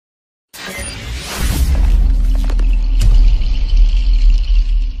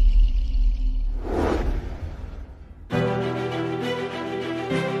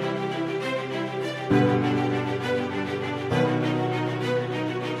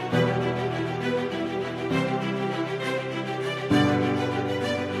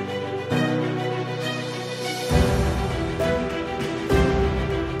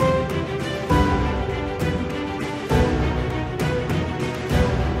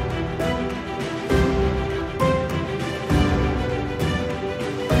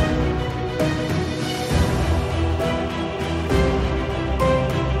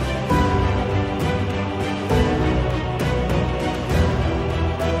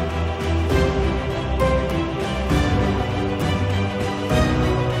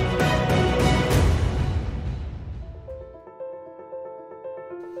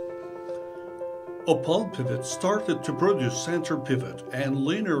Opal pivot started to produce center pivot and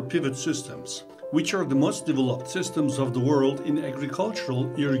linear pivot systems, which are the most developed systems of the world in agricultural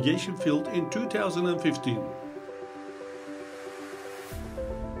irrigation field in 2015.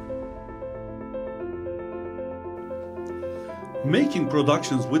 Making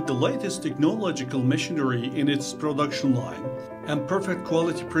productions with the latest technological machinery in its production line and perfect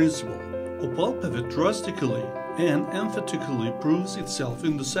quality principle, Opal pivot drastically and emphatically proves itself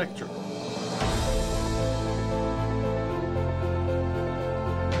in the sector.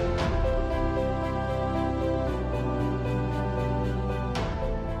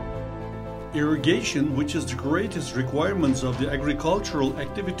 Irrigation, which is the greatest requirements of the agricultural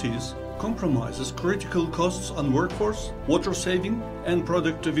activities, compromises critical costs on workforce, water saving, and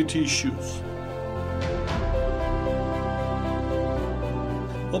productivity issues.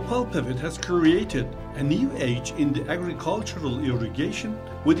 Opal pivot has created a new age in the agricultural irrigation.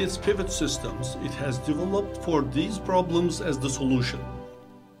 With its pivot systems, it has developed for these problems as the solution.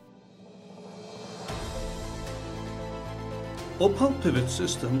 Opal pivot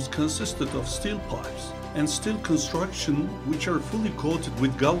systems consisted of steel pipes and steel construction which are fully coated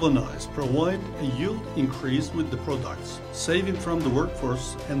with galvanized, provide a yield increase with the products, saving from the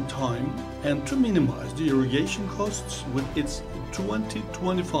workforce and time, and to minimize the irrigation costs with its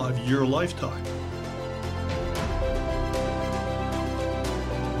 20-25 year lifetime.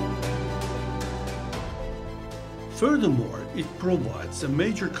 Furthermore, it provides a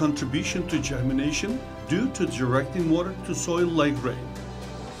major contribution to germination due to directing water to soil like rain.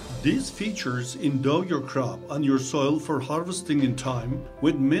 These features endow your crop on your soil for harvesting in time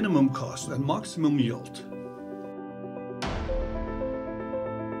with minimum cost and maximum yield.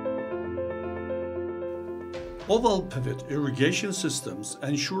 Oval pivot irrigation systems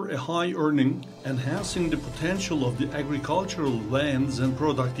ensure a high earning, enhancing the potential of the agricultural lands and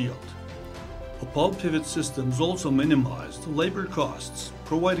product yield. Opal pivot systems also minimize the labor costs,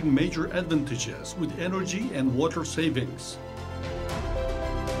 providing major advantages with energy and water savings.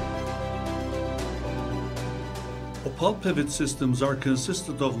 Opal pivot systems are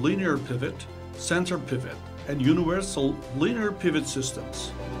consisted of linear pivot, center pivot, and universal linear pivot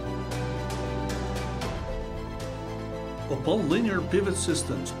systems. Opal linear pivot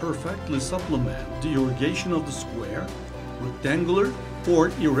systems perfectly supplement the irrigation of the square, rectangular, or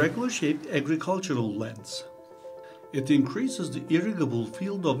irregular-shaped agricultural lands. It increases the irrigable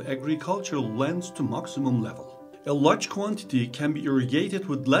field of agricultural lands to maximum level. A large quantity can be irrigated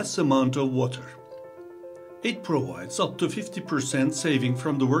with less amount of water. It provides up to 50% saving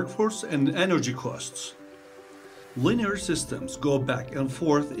from the workforce and energy costs. Linear systems go back and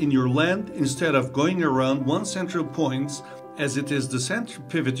forth in your land instead of going around one central point as it is the center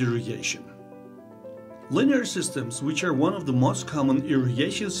pivot irrigation. Linear systems, which are one of the most common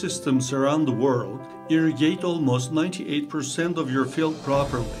irrigation systems around the world, irrigate almost 98% of your field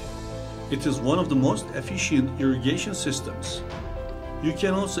properly. It is one of the most efficient irrigation systems. You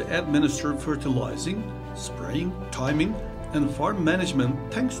can also administer fertilizing, spraying, timing, and farm management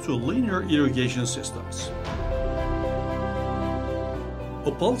thanks to linear irrigation systems.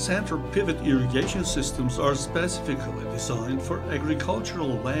 Opal center pivot irrigation systems are specifically designed for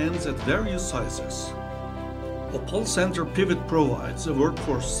agricultural lands at various sizes. Opal center pivot provides a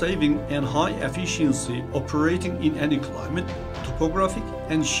workforce saving and high efficiency operating in any climate, topographic,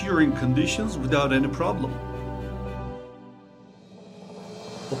 and shearing conditions without any problem.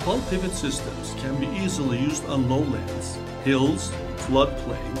 Opal pivot systems can be easily used on lowlands, hills,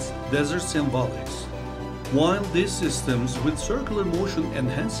 floodplains, deserts, and valleys. While these systems with circular motion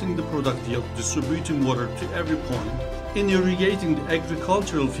enhancing the product yield, distributing water to every point, in irrigating the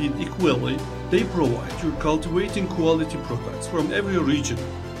agricultural field equally, they provide you cultivating quality products from every region.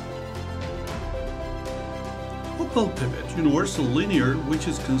 Opal pivot universal linear, which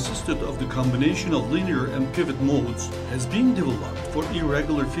is consisted of the combination of linear and pivot modes, has been developed for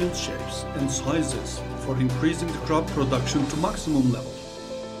irregular field shapes and sizes for increasing the crop production to maximum level.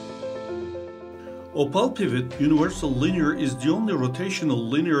 Opal pivot universal linear is the only rotational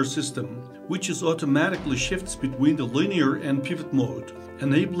linear system which is automatically shifts between the linear and pivot mode,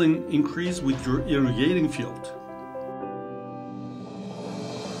 enabling increase with your irrigating field.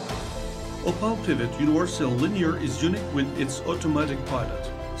 Opal pivot universal linear is unique with its automatic pilot,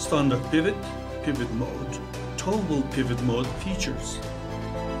 standard pivot, pivot mode, toggle pivot mode features.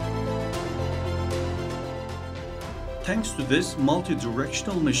 Thanks to this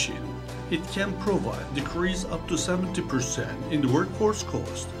multi-directional machine, it can provide decrease up to 70% in the workforce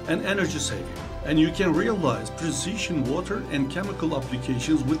cost and energy saving, and you can realize precision water and chemical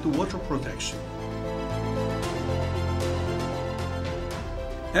applications with the water protection.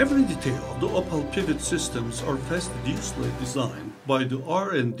 Every detail of the Opal pivot systems are fastidiously designed by the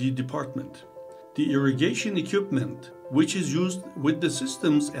R&D department. The irrigation equipment, which is used with the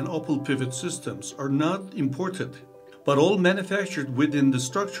systems and Opal pivot systems, are not imported, but all manufactured within the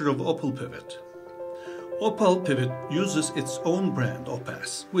structure of Opal pivot. Opal pivot uses its own brand Opal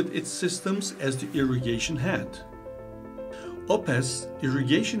with its systems as the irrigation head. Opal's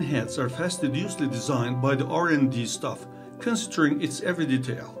irrigation heads are fastidiously designed by the R&D staff, considering its every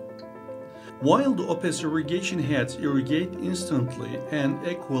detail. While the Opal's irrigation heads irrigate instantly and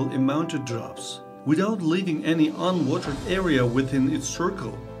equal amount of drops, without leaving any unwatered area within its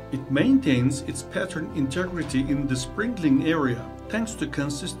circle, it maintains its pattern integrity in the sprinkling area thanks to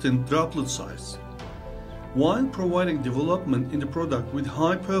consistent droplet size. While providing development in the product with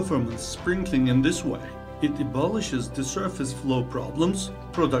high-performance sprinkling in this way, it abolishes the surface flow problems,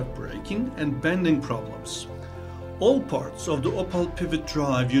 product breaking, and bending problems. All parts of the Opal pivot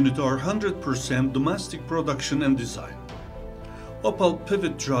drive unit are 100% domestic production and design. Opal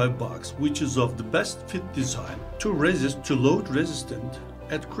pivot drive box, which is of the best fit design to resist to load resistant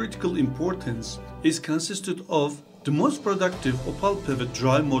at critical importance, is consisted of the most productive Opal pivot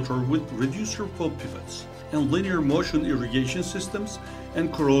drive motor with reducer flow pivots and linear motion irrigation systems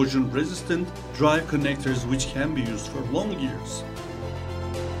and corrosion resistant drive connectors which can be used for long years.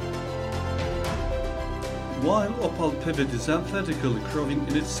 While Opal pivot is emphatically growing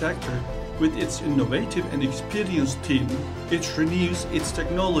in its sector with its innovative and experienced team, it renews its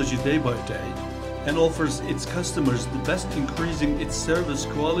technology day by day and offers its customers the best, increasing its service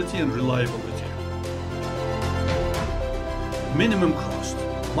quality and reliability. Minimum cost,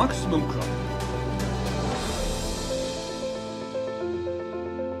 maximum growth.